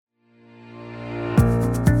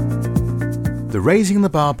The Raising the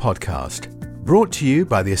Bar podcast, brought to you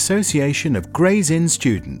by the Association of Gray's Inn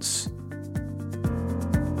Students.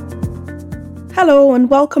 Hello and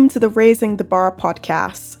welcome to the Raising the Bar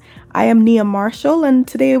podcast. I am Nia Marshall and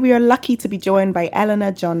today we are lucky to be joined by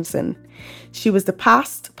Eleanor Johnson. She was the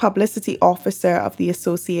past publicity officer of the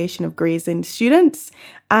Association of Gray's Inn Students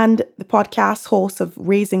and the podcast host of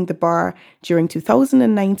Raising the Bar during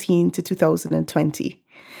 2019 to 2020.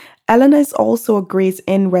 Eleanor is also a Gray's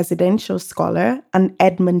Inn residential scholar and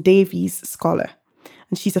Edmund Davies scholar.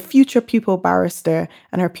 And she's a future pupil barrister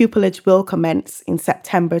and her pupillage will commence in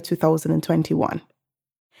September 2021.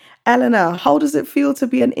 Eleanor, how does it feel to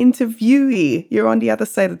be an interviewee? You're on the other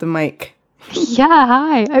side of the mic. Yeah,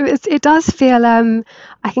 hi. It does feel,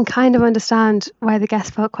 I can kind of understand why the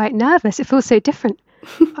guest felt quite nervous. It feels so different.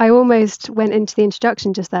 I almost went into the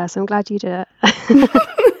introduction just there, so I'm glad you did it.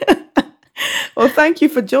 Well, thank you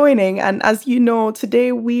for joining. And as you know,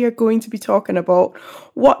 today we are going to be talking about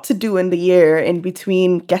what to do in the year in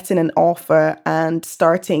between getting an offer and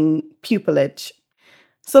starting pupillage.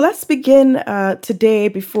 So let's begin today,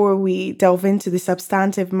 before we delve into the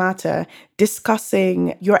substantive matter,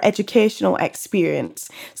 discussing your educational experience.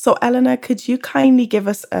 So Eleanor, could you kindly give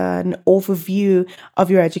us an overview of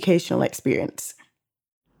your educational experience?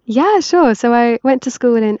 Yeah, sure. So I went to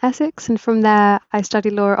school in Essex, and from there I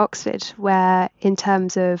studied law at Oxford, where in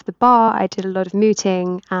terms of the bar, I did a lot of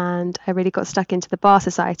mooting and I really got stuck into the Bar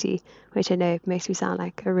Society, which I know makes me sound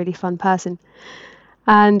like a really fun person.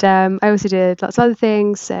 And I also did lots of other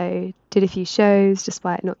things, so did a few shows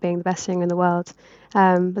despite not being the best singer in the world,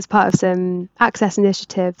 was part of some access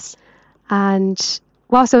initiatives. And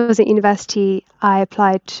whilst I was at university, I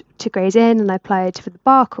applied to Gray's Inn and I applied for the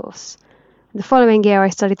bar course. The following year, I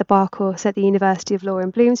studied the bar course at the University of Law in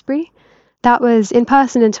Bloomsbury. That was in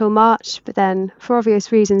person until March, but then for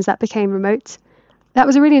obvious reasons, that became remote. That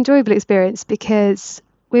was a really enjoyable experience because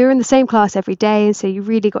we were in the same class every day, and so you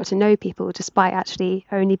really got to know people despite actually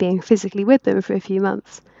only being physically with them for a few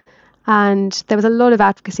months. And there was a lot of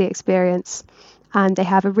advocacy experience, and they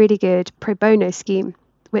have a really good pro bono scheme,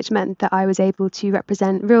 which meant that I was able to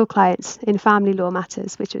represent real clients in family law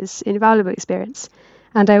matters, which was an invaluable experience.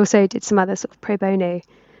 And I also did some other sort of pro bono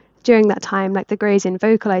during that time, like the Gray's Inn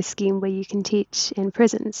Vocalise scheme, where you can teach in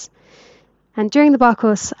prisons. And during the bar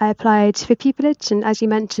course, I applied for pupillage, and as you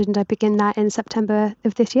mentioned, I begin that in September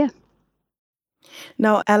of this year.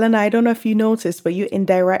 Now, Eleanor, I don't know if you noticed, but you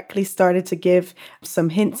indirectly started to give some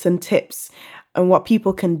hints and tips on what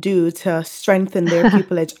people can do to strengthen their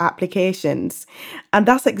pupillage applications. And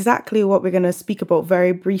that's exactly what we're going to speak about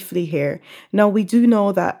very briefly here. Now, we do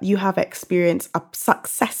know that you have experience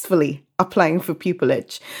successfully applying for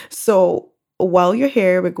pupillage. So while you're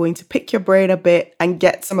here, we're going to pick your brain a bit and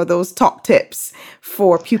get some of those top tips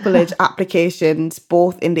for pupillage applications,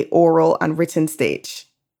 both in the oral and written stage.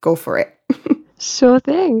 Go for it. Sure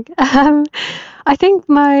thing. I think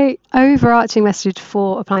my overarching message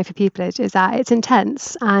for applying for pupillage is that it's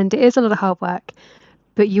intense and it is a lot of hard work,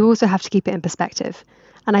 but you also have to keep it in perspective.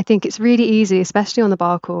 And I think it's really easy, especially on the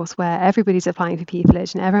bar course where everybody's applying for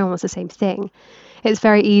pupillage and everyone wants the same thing. It's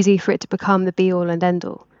very easy for it to become the be all and end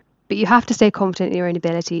all. But you have to stay confident in your own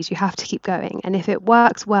abilities. You have to keep going. And if it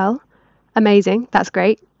works well, amazing, that's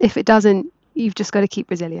great. If it doesn't, you've just got to keep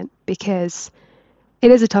resilient because it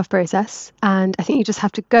is a tough process, and I think you just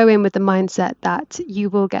have to go in with the mindset that you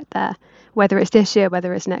will get there, whether it's this year,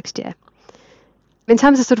 whether it's next year. In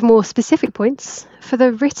terms of sort of more specific points, for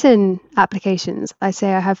the written applications, I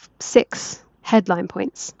say I have 6 headline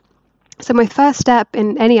points. So my first step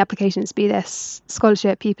in any applications, be this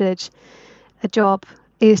scholarship, pupillage, a job,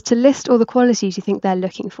 is to list all the qualities you think they're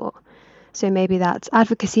looking for. So maybe that's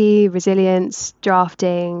advocacy, resilience,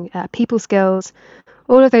 drafting, people skills,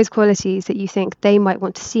 all of those qualities that you think they might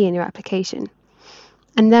want to see in your application.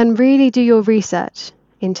 And then really do your research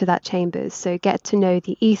into that chambers. So get to know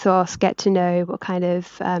the ethos, get to know what kind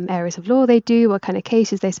of areas of law they do, what kind of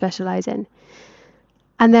cases they specialise in.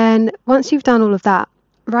 And then once you've done all of that,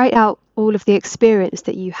 write out all of the experience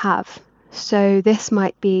that you have. So this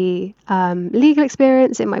might be legal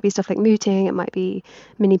experience, it might be stuff like mooting, it might be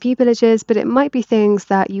mini pupillages, but it might be things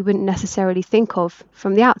that you wouldn't necessarily think of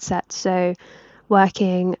from the outset. So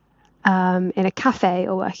working in a cafe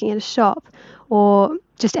or working in a shop or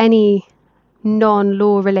just any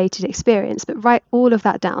non-law related experience, but write all of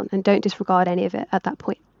that down and don't disregard any of it at that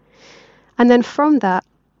point. And then from that,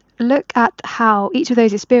 look at how each of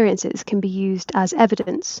those experiences can be used as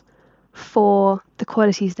evidence for the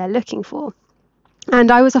qualities they're looking for.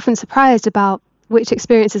 And I was often surprised about which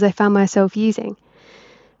experiences I found myself using.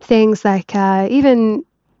 Things like I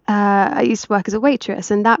used to work as a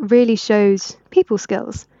waitress, and that really shows people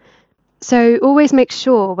skills. So always make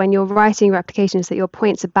sure when you're writing your applications that your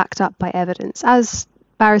points are backed up by evidence, as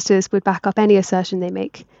barristers would back up any assertion they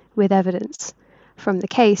make with evidence from the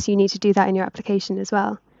case. You need to do that in your application as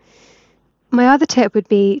well. My other tip would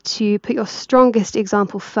be to put your strongest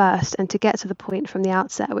example first and to get to the point from the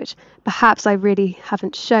outset, which perhaps I really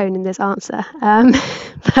haven't shown in this answer.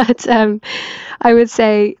 But I would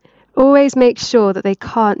say always make sure that they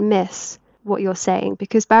can't miss what you're saying,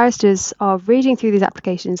 because barristers are reading through these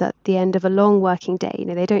applications at the end of a long working day.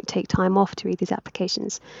 They don't take time off to read these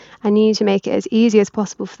applications, and you need to make it as easy as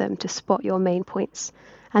possible for them to spot your main points.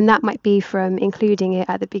 And that might be from including it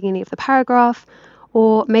at the beginning of the paragraph,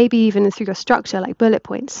 or maybe even through your structure, like bullet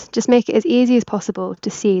points. Just make it as easy as possible to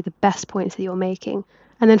see the best points that you're making.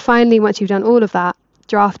 And then finally, once you've done all of that,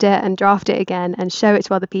 draft it again and show it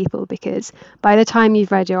to other people, because by the time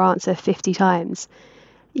you've read your answer 50 times,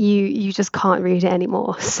 you just can't read it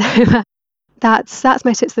anymore. So that's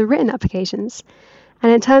my tips for the written applications. And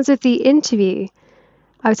in terms of the interview,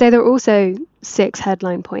 I would say there are also 6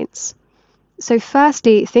 headline points. So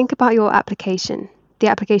firstly, think about your application, the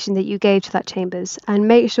application that you gave to that Chambers, and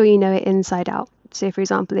make sure you know it inside out. So for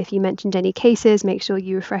example, if you mentioned any cases, make sure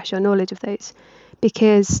you refresh your knowledge of those,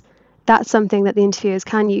 because that's something that the interviewers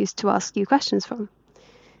can use to ask you questions from.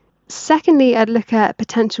 Secondly, I'd look at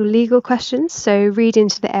potential legal questions. So read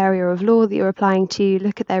into the area of law that you're applying to,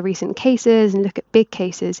 look at their recent cases and look at big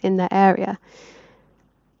cases in their area.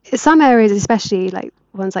 Some areas, especially like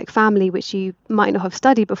ones like family, which you might not have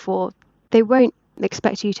studied before, they won't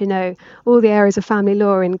expect you to know all the areas of family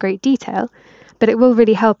law in great detail, but it will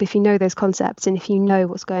really help if you know those concepts and if you know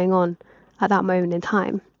what's going on at that moment in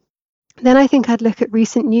time. Then I think I'd look at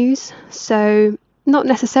recent news, so not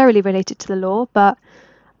necessarily related to the law, but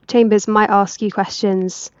Chambers might ask you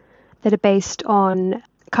questions that are based on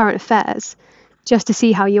current affairs just to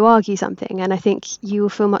see how you argue something, and I think you will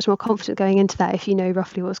feel much more confident going into that if you know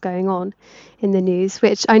roughly what's going on in the news,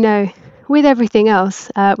 which I know with everything else,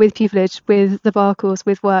 with pupillage, with the bar course,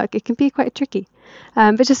 with work, it can be quite tricky.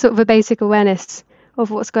 But just sort of a basic awareness of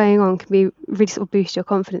what's going on can be really sort of boost your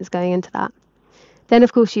confidence going into that. Then,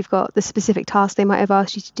 of course, you've got the specific task they might have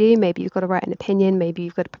asked you to do. Maybe you've got to write an opinion. Maybe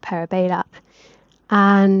you've got to prepare a bail app.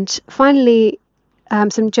 And finally,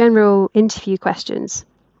 some general interview questions.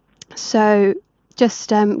 So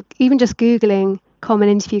even just Googling common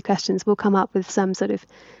interview questions will come up with some sort of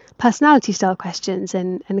personality style questions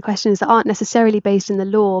and questions that aren't necessarily based in the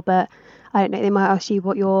law, but I don't know, they might ask you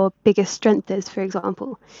what your biggest strength is, for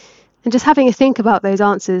example. And just having a think about those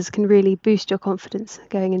answers can really boost your confidence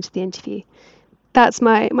going into the interview. That's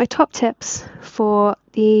my top tips for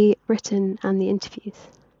the written and the interviews.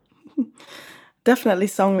 Definitely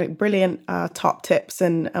sound like brilliant top tips,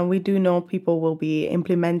 and we do know people will be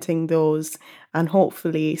implementing those and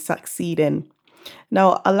hopefully succeeding.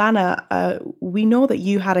 Now, Alana, we know that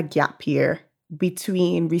you had a gap year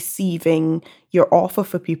between receiving your offer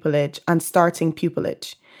for pupillage and starting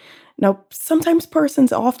pupillage. Now, sometimes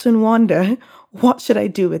persons often wonder, what should I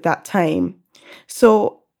do with that time?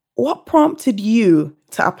 So what prompted you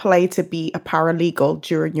to apply to be a paralegal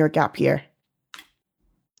during your gap year?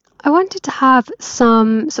 I wanted to have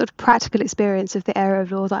some sort of practical experience of the area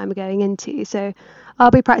of law that I'm going into. So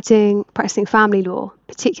I'll be practicing family law,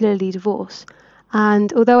 particularly divorce.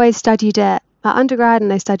 And although I studied it at undergrad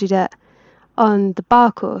and I studied it on the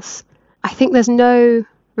bar course, I think there's no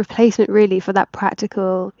replacement really for that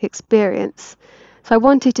practical experience. So I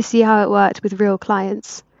wanted to see how it worked with real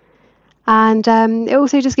clients. And it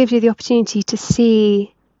also just gives you the opportunity to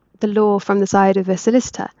see the law from the side of a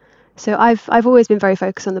solicitor. So I've always been very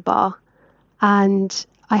focused on the bar, and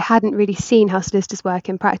I hadn't really seen how solicitors work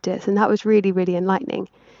in practice, and that was really, really enlightening.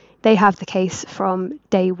 They have the case from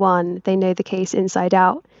day one. They know the case inside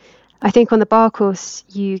out. I think on the bar course,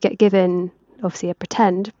 you get given, obviously, a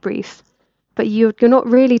pretend brief, but you're not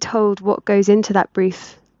really told what goes into that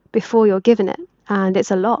brief before you're given it, and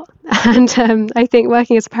it's a lot. And I think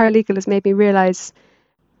working as a paralegal has made me realise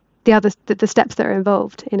the steps that are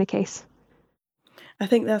involved in a case. I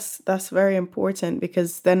think that's very important,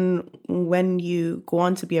 because then when you go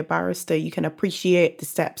on to be a barrister, you can appreciate the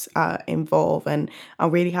steps involved and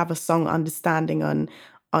really have a strong understanding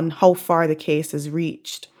on how far the case has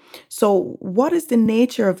reached. So what is the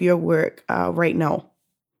nature of your work right now?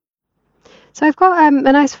 So I've got a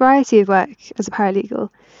nice variety of work as a paralegal.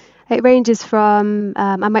 It ranges from,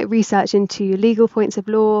 I might research into legal points of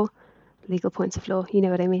law, you know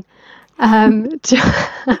what I mean,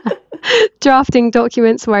 drafting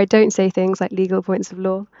documents where I don't say things like legal points of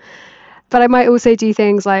law. But I might also do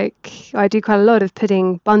things like, I do quite a lot of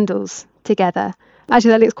putting bundles together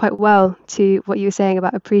Actually, that links quite well to what you were saying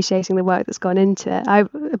about appreciating the work that's gone into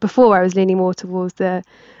it. Before I was leaning more towards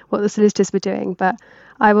what the solicitors were doing, but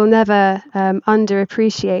I will never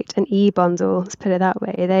underappreciate an e-bundle. Let's put it that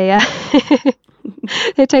way.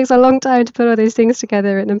 It takes a long time to put all those things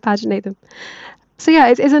together and paginate them. So yeah,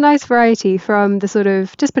 it's a nice variety from the sort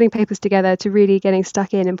of just putting papers together to really getting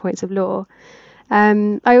stuck in points of law.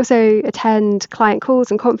 I also attend client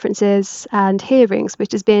calls and conferences and hearings,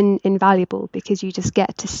 which has been invaluable because you just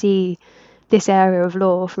get to see this area of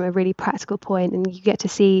law from a really practical point, and you get to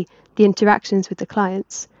see the interactions with the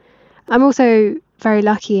clients. I'm also very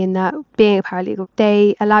lucky in that, being a paralegal,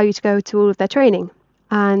 they allow you to go to all of their training,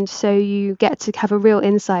 and so you get to have a real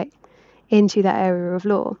insight into that area of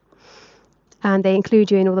law, and they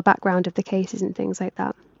include you in all the background of the cases and things like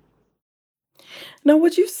that. Now,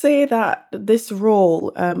 would you say that this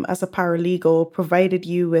role as a paralegal provided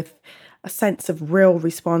you with a sense of real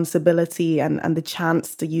responsibility and the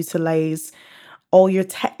chance to utilize all your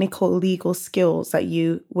technical legal skills that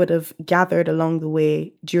you would have gathered along the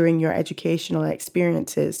way during your educational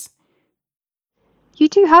experiences? You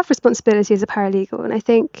do have responsibility as a paralegal, and I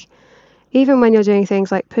think even when you're doing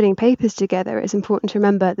things like putting papers together, it's important to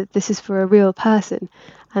remember that this is for a real person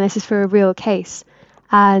and this is for a real case,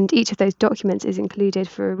 and each of those documents is included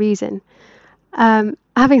for a reason.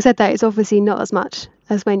 Having said that, it's obviously not as much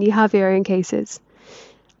as when you have your own cases.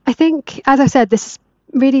 I think, as I said, this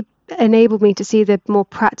really enabled me to see the more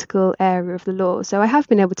practical area of the law. So I have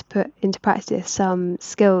been able to put into practice some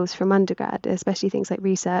skills from undergrad, especially things like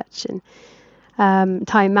research and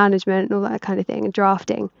time management and all that kind of thing, and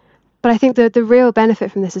drafting. But I think the real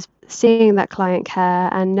benefit from this is seeing that client care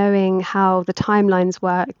and knowing how the timelines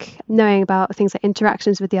work, knowing about things like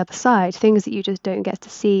interactions with the other side, things that you just don't get to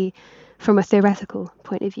see from a theoretical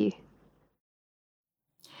point of view.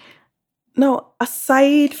 Now,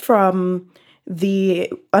 aside from the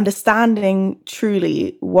understanding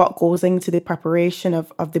truly what goes into the preparation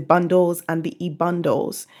of the bundles and the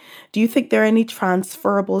e-bundles, do you think there are any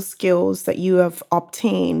transferable skills that you have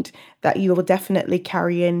obtained that you will definitely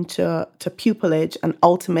carry into pupillage and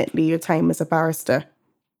ultimately your time as a barrister?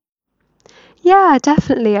 Yeah,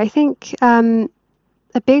 definitely. I think a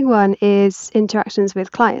big one is interactions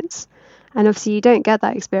with clients. And obviously, you don't get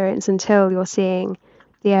that experience until you're seeing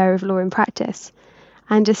the area of law in practice.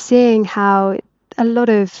 And just seeing how a lot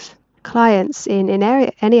of clients in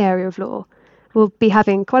any area of law will be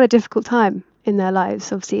having quite a difficult time in their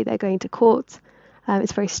lives. Obviously, they're going to court.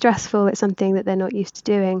 It's very stressful. It's something that they're not used to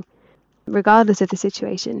doing, regardless of the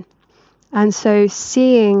situation. And so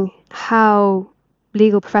seeing how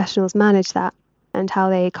legal professionals manage that and how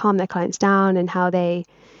they calm their clients down and how they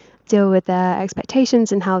deal with their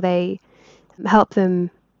expectations and how they help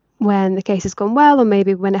them when the case has gone well or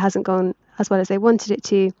maybe when it hasn't gone as well as they wanted it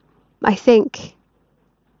to, I think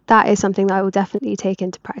that is something that I will definitely take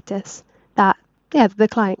into practice. The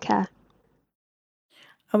client care.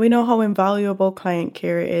 And we know how invaluable client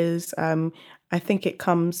care is. I think it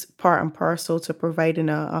comes part and parcel to providing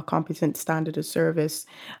a competent standard of service,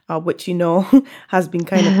 which has been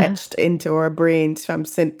kind of etched into our brains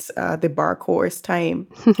since the bar course time.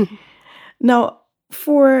 Now,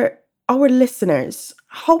 for our listeners,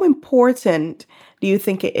 how important do you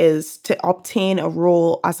think it is to obtain a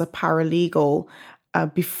role as a paralegal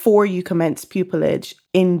before you commence pupillage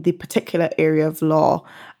in the particular area of law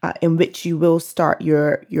in which you will start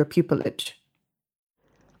your pupillage?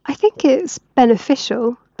 I think it's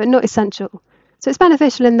beneficial, but not essential. So it's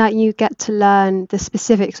beneficial in that you get to learn the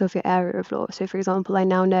specifics of your area of law. So, for example, I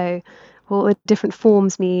now know what the different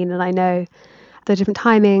forms mean, and I know the different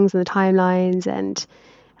timings and the timelines, and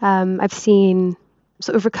I've seen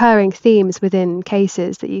sort of recurring themes within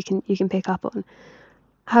cases that you can pick up on.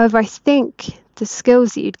 However, I think the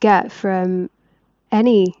skills that you'd get from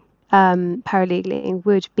any paralegaling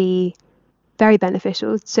would be very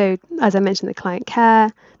beneficial. So, as I mentioned, the client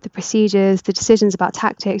care, the procedures, the decisions about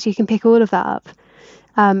tactics, you can pick all of that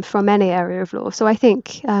up from any area of law. So I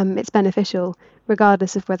think it's beneficial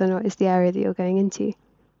regardless of whether or not it's the area that you're going into.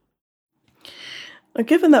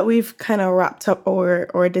 Given that we've kind of wrapped up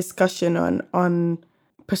our discussion on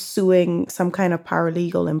pursuing some kind of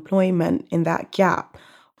paralegal employment in that gap,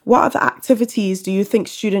 what other activities do you think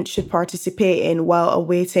students should participate in while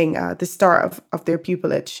awaiting the start of their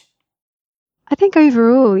pupillage? I think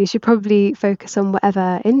overall you should probably focus on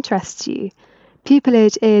whatever interests you.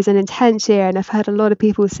 Pupillage is an intense year, and I've heard a lot of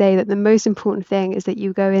people say that the most important thing is that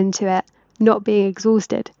you go into it not being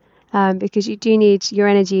exhausted, because you do need your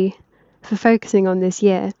energy for focusing on this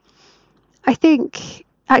year. I think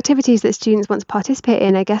activities that students want to participate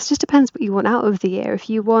in, I guess, just depends what you want out of the year. If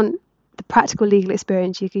you want the practical legal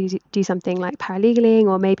experience, you could do something like paralegaling,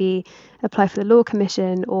 or maybe apply for the Law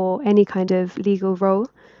Commission or any kind of legal role.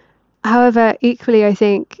 However, equally, I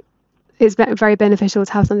think it's very beneficial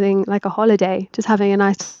to have something like a holiday, just having a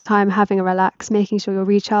nice time, having a relax, making sure you're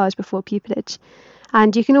recharged before pupillage.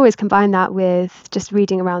 And you can always combine that with just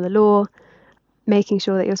reading around the law, making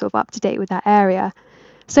sure that you're sort of up to date with that area.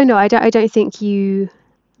 So no, I don't think you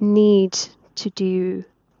need to do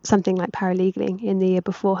something like paralegaling in the year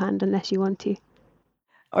beforehand unless you want to.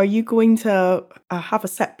 Are you going to have a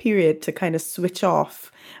set period to kind of switch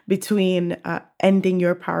off between ending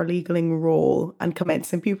your paralegaling role and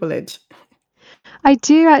commencing pupillage? I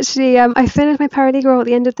do actually. I finished my paralegal role at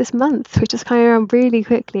the end of this month, which is kind of around really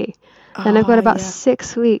quickly. And I've got about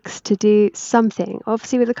 6 weeks to do something.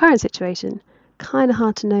 Obviously, with the current situation, kind of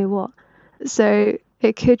hard to know what. So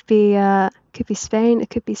it could be Spain, it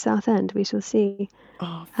could be Southend. We shall see.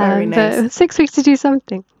 Oh, very nice. But 6 weeks to do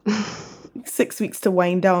something. 6 weeks to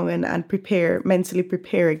wind down and mentally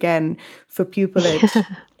prepare again for pupillage.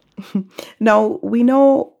 Now, we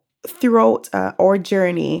know throughout our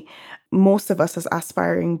journey, most of us as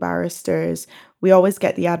aspiring barristers, we always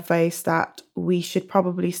get the advice that we should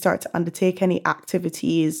probably start to undertake any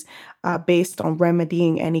activities based on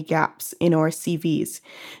remedying any gaps in our CVs.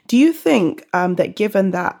 Do you think that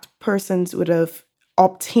given that persons would have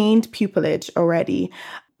obtained pupillage already,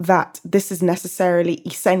 that this is necessarily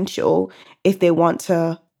essential if they want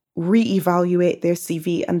to reevaluate their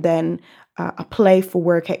CV and then apply for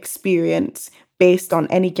work experience based on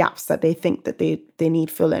any gaps that they think that they need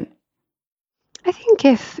filling? I think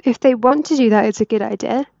if they want to do that, it's a good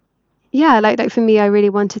idea. Yeah, like for me, I really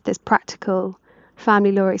wanted this practical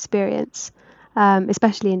family law experience,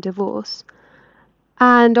 especially in divorce.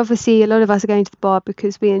 And obviously, a lot of us are going to the bar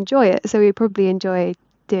because we enjoy it. So we probably enjoy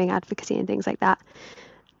doing advocacy and things like that.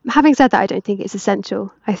 Having said that, I don't think it's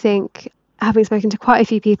essential. I think having spoken to quite a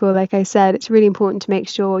few people, like I said, it's really important to make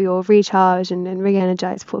sure you're recharged and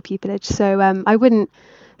re-energized for pupillage. So I wouldn't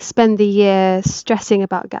spend the year stressing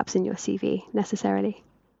about gaps in your CV necessarily.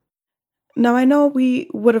 Now, I know we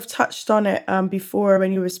would have touched on it before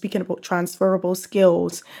when you were speaking about transferable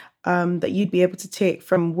skills that you'd be able to take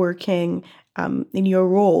from working in your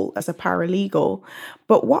role as a paralegal.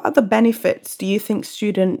 But what other benefits do you think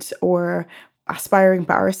students or aspiring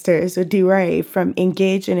barristers would derive from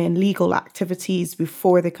engaging in legal activities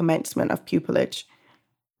before the commencement of pupillage?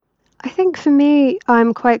 I think for me,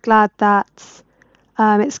 I'm quite glad that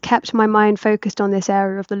it's kept my mind focused on this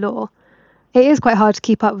area of the law. It is quite hard to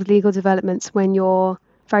keep up with legal developments when you're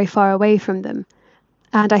very far away from them.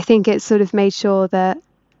 And I think it's sort of made sure that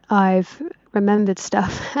I've remembered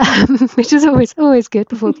stuff, which is always good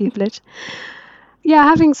before pupillage. Yeah,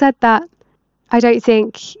 having said that, I don't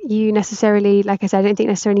think you necessarily, like I said, I don't think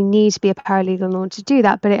necessarily need to be a paralegal in order to do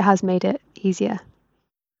that, but it has made it easier.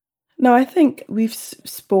 No, I think we've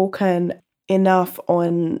spoken enough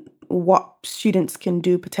on what students can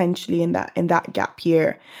do potentially in that gap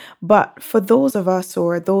year. But for those of us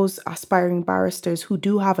or those aspiring barristers who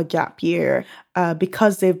do have a gap year,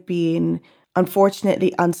 because they've been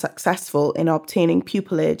unfortunately unsuccessful in obtaining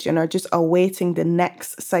pupillage and are just awaiting the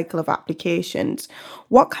next cycle of applications,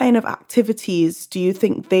 what kind of activities do you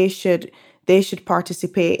think they should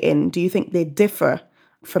participate in? Do you think they differ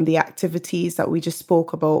from the activities that we just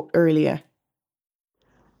spoke about earlier?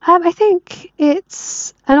 I think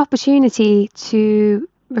it's an opportunity to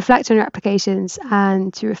reflect on your applications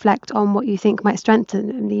and to reflect on what you think might strengthen.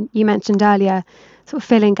 I mean, you mentioned earlier sort of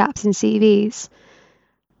filling gaps in CVs.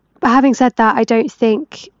 But having said that, I don't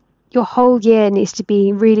think your whole year needs to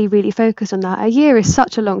be really, really focused on that. A year is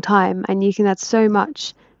such a long time, and you can add so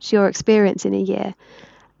much to your experience in a year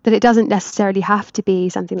that it doesn't necessarily have to be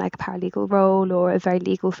something like a paralegal role or a very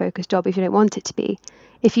legal focused job if you don't want it to be.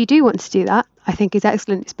 If you do want to do that, I think it's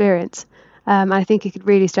excellent experience. I think it could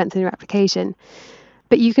really strengthen your application.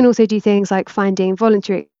 But you can also do things like finding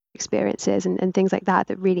voluntary experiences and things like that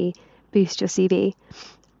really boost your CV.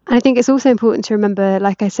 And I think it's also important to remember,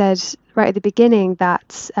 like I said right at the beginning,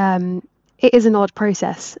 that it is an odd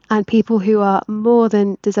process, and people who are more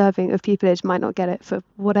than deserving of pupillage might not get it for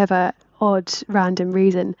whatever odd, random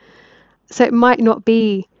reason. So it might not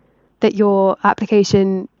be that your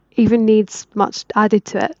application even needs much added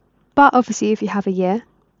to it. But obviously, if you have a year,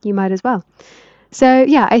 you might as well. So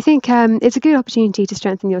yeah, I think it's a good opportunity to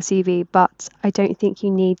strengthen your CV, but I don't think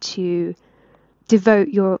you need to devote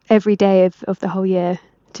your every day of the whole year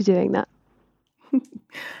to doing that.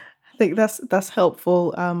 I think that's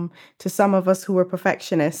helpful to some of us who were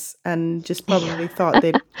perfectionists and just probably thought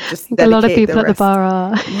they'd just dedicate a lot of people the at the bar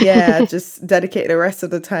are. Yeah, just dedicate the rest of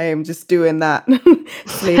the time just doing that,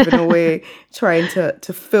 slaving away, trying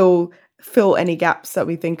to fill fill any gaps that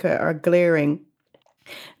we think are glaring.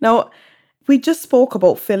 Now, we just spoke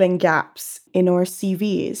about filling gaps in our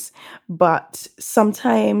CVs, but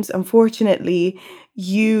sometimes, unfortunately,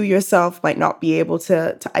 you yourself might not be able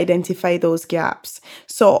to identify those gaps.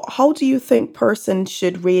 So how do you think persons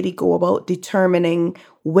should really go about determining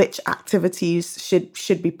which activities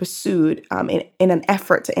should be pursued in an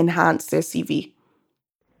effort to enhance their CV?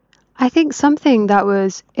 I think something that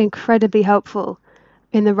was incredibly helpful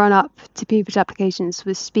in the run-up to pupillage applications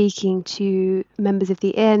was speaking to members of the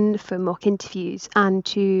Inn for mock interviews and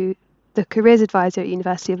to the careers advisor at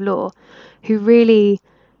University of Law, who really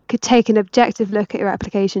could take an objective look at your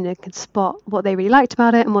application and could spot what they really liked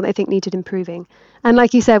about it and what they think needed improving. And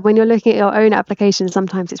like you said, when you're looking at your own application,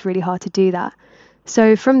 sometimes it's really hard to do that.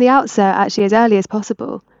 So from the outset, actually as early as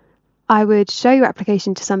possible, I would show your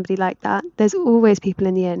application to somebody like that. There's always people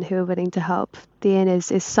in the Inn who are willing to help. The Inn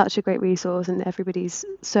is such a great resource, and everybody's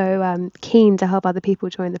so keen to help other people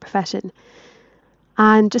join the profession.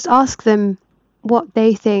 And just ask them what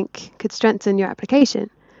they think could strengthen your application.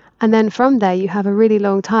 And then from there, you have a really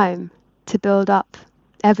long time to build up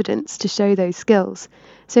evidence to show those skills.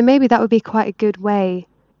 So maybe that would be quite a good way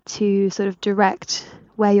to sort of direct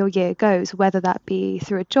where your year goes, whether that be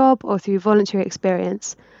through a job or through voluntary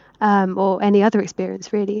experience. Or any other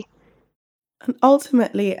experience, really. And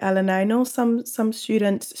ultimately, Eleanor, I know some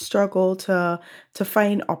students struggle to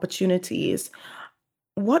find opportunities.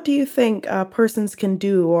 What do you think persons can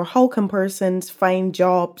do, or how can persons find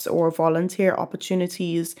jobs or volunteer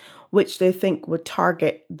opportunities which they think would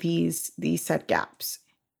target these said gaps?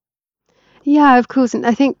 Yeah, of course. And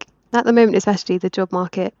I think at the moment, especially, the job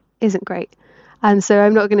market isn't great. And so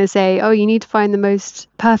I'm not going to say, oh, you need to find the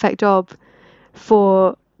most perfect job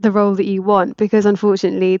for the role that you want, because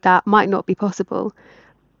unfortunately that might not be possible.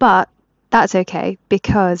 But that's okay,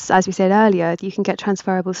 because as we said earlier, you can get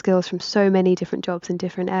transferable skills from so many different jobs in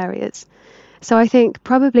different areas. So I think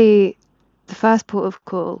probably the first port of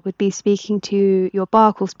call would be speaking to your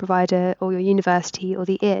bar course provider or your university or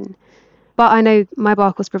the Inn. But I know my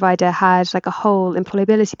bar course provider had like a whole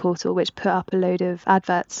employability portal which put up a load of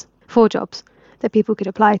adverts for jobs that people could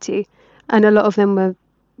apply to, and a lot of them were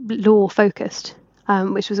law focused.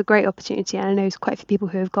 Which was a great opportunity, and I know quite a few people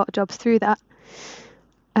who have got jobs through that.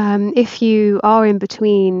 If you are in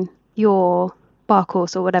between your bar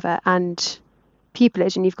course or whatever and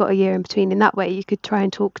pupillage, and you've got a year in between, in that way you could try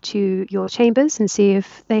and talk to your chambers and see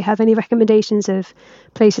if they have any recommendations of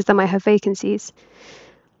places that might have vacancies.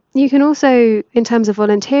 You can also, in terms of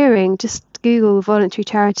volunteering, just Google voluntary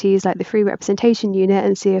charities like the Free Representation Unit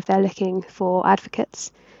and see if they're looking for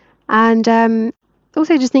advocates. And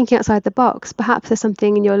also just thinking outside the box, perhaps there's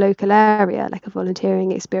something in your local area, like a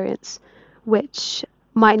volunteering experience, which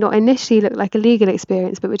might not initially look like a legal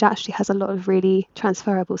experience, but which actually has a lot of really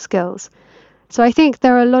transferable skills. So I think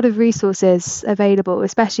there are a lot of resources available,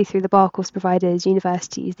 especially through the bar course providers,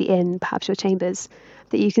 universities, the Inn, perhaps your chambers,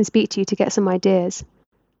 that you can speak to get some ideas.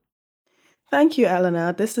 Thank you,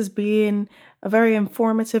 Eleanor. This has been a very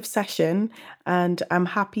informative session, and I'm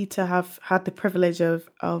happy to have had the privilege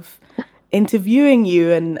of interviewing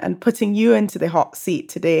you and putting you into the hot seat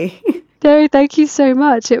today. No, thank you so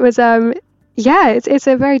much. It was it's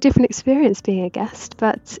a very different experience being a guest,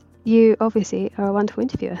 but you obviously are a wonderful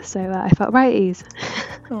interviewer, so I felt right at ease.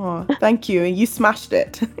 Oh, thank you. You smashed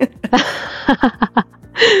it.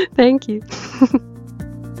 Thank you.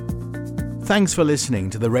 Thanks for listening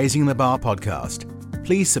to the Raising the Bar podcast.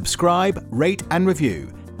 Please subscribe, rate and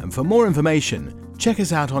review. And for more information, check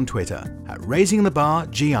us out on Twitter at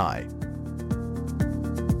RaisingTheBarGI.